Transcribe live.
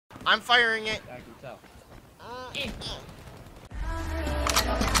I'm firing it. I can tell.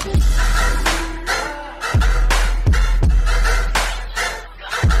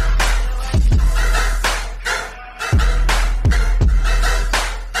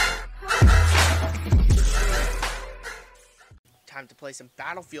 Time to play some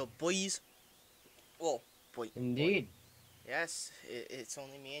Battlefield, boys. Well, boy. Indeed. Boy. Yes, it's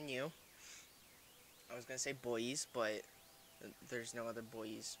only me and you. I was gonna say boys, but there's no other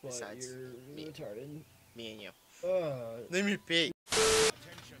boys besides you're retarded. Me and you. Let me pick.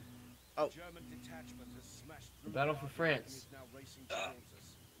 Oh. The battle for France.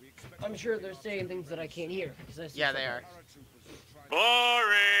 I'm sure they're saying things that I can't hear. Yeah, they are.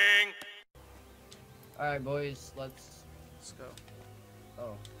 Boring! Alright, boys, let's go.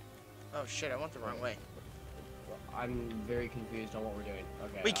 Oh. Oh shit, I went the wrong way. I'm very confused on what we're doing.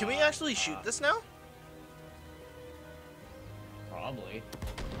 Okay. Wait, can we actually shoot this now? Probably.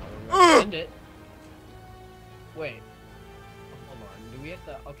 I would recommend it. Wait. Hold on. Do we have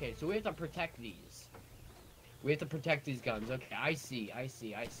to... Okay, so we have to protect these. We have to protect these guns. Okay, I see.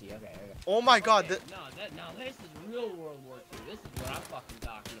 Okay. Oh my god. Okay, no, this is real World War II. This is what I'm fucking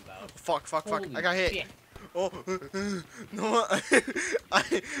talking about. Fuck. Holy I got hit. Shit. Oh. No. I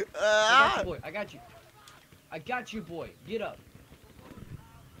got you, boy. I got you, boy. Get up.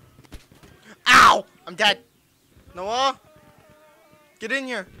 Ow! I'm dead. Noah? Get in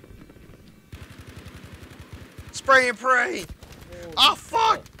here. Spray and pray. Oh,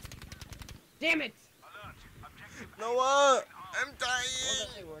 fuck! Damn it! Noah! I'm dying.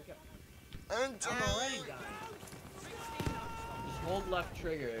 I'm dying. I'm already dying. Just hold left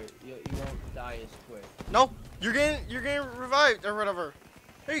trigger. You won't die as quick. No, you're getting revived or whatever.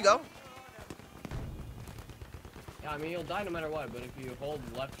 There you go. Yeah, I mean you'll die no matter what, but if you hold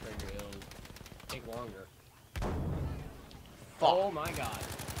left trigger, it'll take longer. Fuck. Oh my god.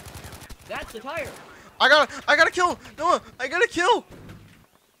 That's the tire! I gotta kill! Noah, I gotta kill!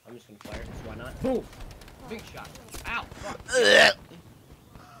 I'm just gonna fire this, why not? Boom! Big shot. Ow! Fuck.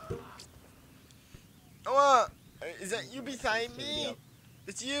 Noah, is that you beside me?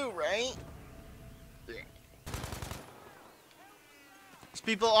 It's you, right? There's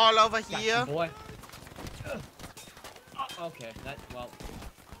people all over here. Gotcha, boy. Okay, well.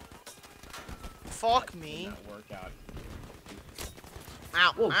 Fuck me. Did not work out.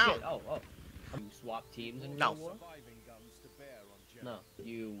 Ow, Whoa, ow. shit. Oh. You swap teams in No. Real War? No,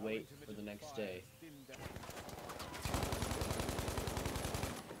 you wait for the next day.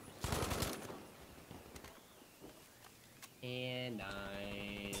 And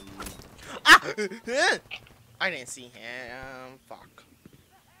I'm... Ah! I didn't see him. Fuck.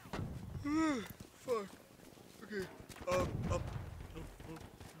 Fuck. Okay. Up.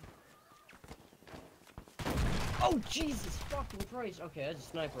 Oh, Jesus fucking Christ. Okay, that's a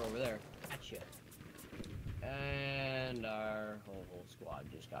sniper over there. Gotcha. And our whole squad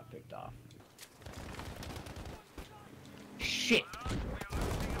just got picked off. Shit.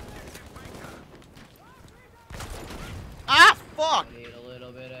 Ah, fuck! I need a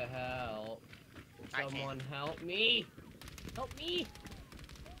little bit of help. I Someone help me! Help me!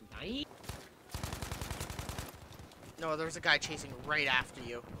 Nice. No, there was a guy chasing right after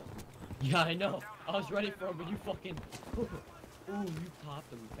you. Yeah, I know. I was ready for him, but you fucking... Ooh, you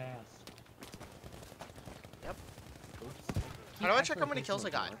popped him fast. Yep. Oops. How do I check how many kills I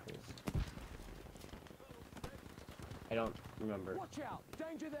got? I don't remember. Watch out!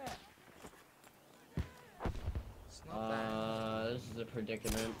 Danger there! It's not bad. This is a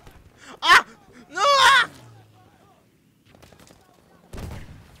predicament. Ah! No! Ah!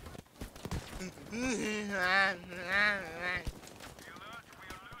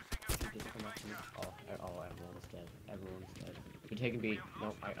 Oh, everyone's dead. Everyone's dead. You're taking B. No,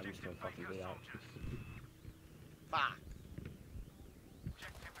 I'm just gonna fucking bleed out. Fuck.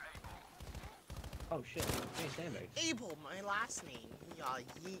 Oh shit. Hey, sandbag. Abel, my last name. Yeah,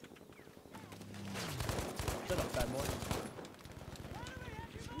 yeet. Shut up, bad boy.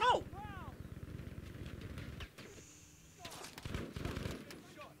 No!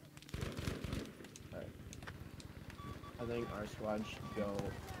 Alright. I think our squad should go.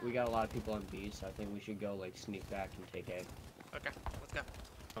 We got a lot of people on B, so I think we should go, like, sneak back and take A. Okay, let's go.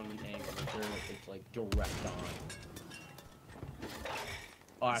 On an angle, make sure it's, like, direct on.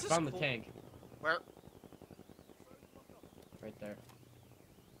 Oh, I This is found the cool. tank. Where? Right there.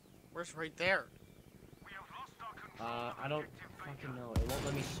 Where's right there? I don't fucking know. It won't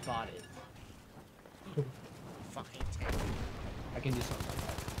let me spot it. Fucking tank. I can do something like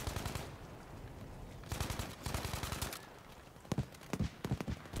that.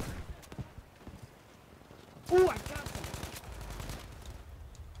 Ooh, I got them!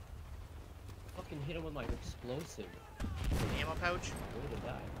 fucking hit him with my explosive. Ammo pouch. Where did it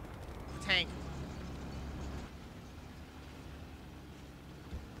die? Tank.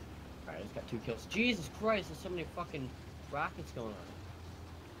 Alright, I just got 2 kills. Jesus Christ, there's so many fucking rockets going on.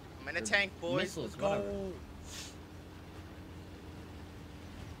 I'm in a tank, boys. Missiles, Let's go. whatever.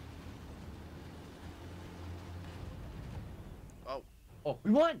 Oh. Oh,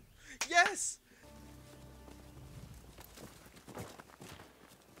 we won! Yes!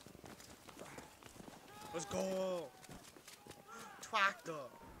 Let's go. Tractor.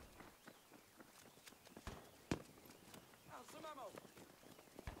 Some ammo.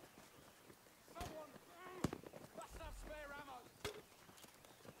 Someone, must have spare ammo.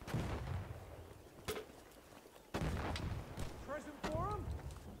 Present for him?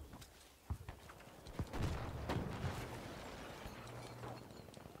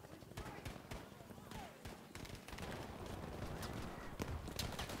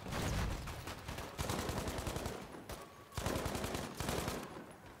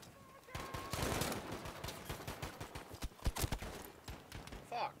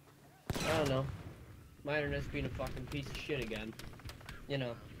 Fuck. I don't know. My internet's being a fucking piece of shit again. You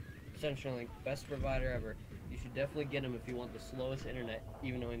know, essentially, best provider ever. You should definitely get them if you want the slowest internet,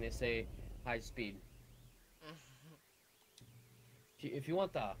 even when they say high speed. If you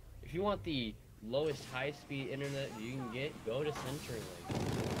want the lowest high speed internet you can get, go to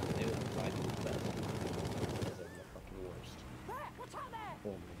CenturyLink. They will provide you the best. Because they're the fucking worst. What's out there? Oh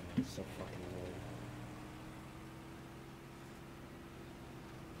my god, it's so fucking annoying.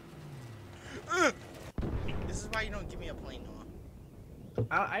 This is why you don't give me a plane, Noah.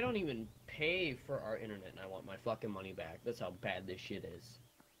 I don't even pay for our internet and I want my fucking money back. That's how bad this shit is.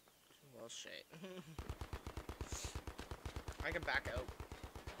 Well, shit. I can back out.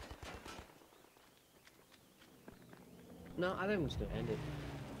 No, I think I'm just gonna end it.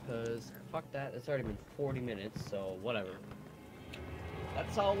 Because, fuck that, it's already been 40 minutes, so whatever.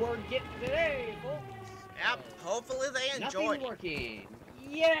 That's all we're getting today, folks! Yep, hopefully they enjoyed Nothing working!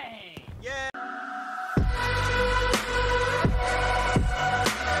 Yay! it. Yeah!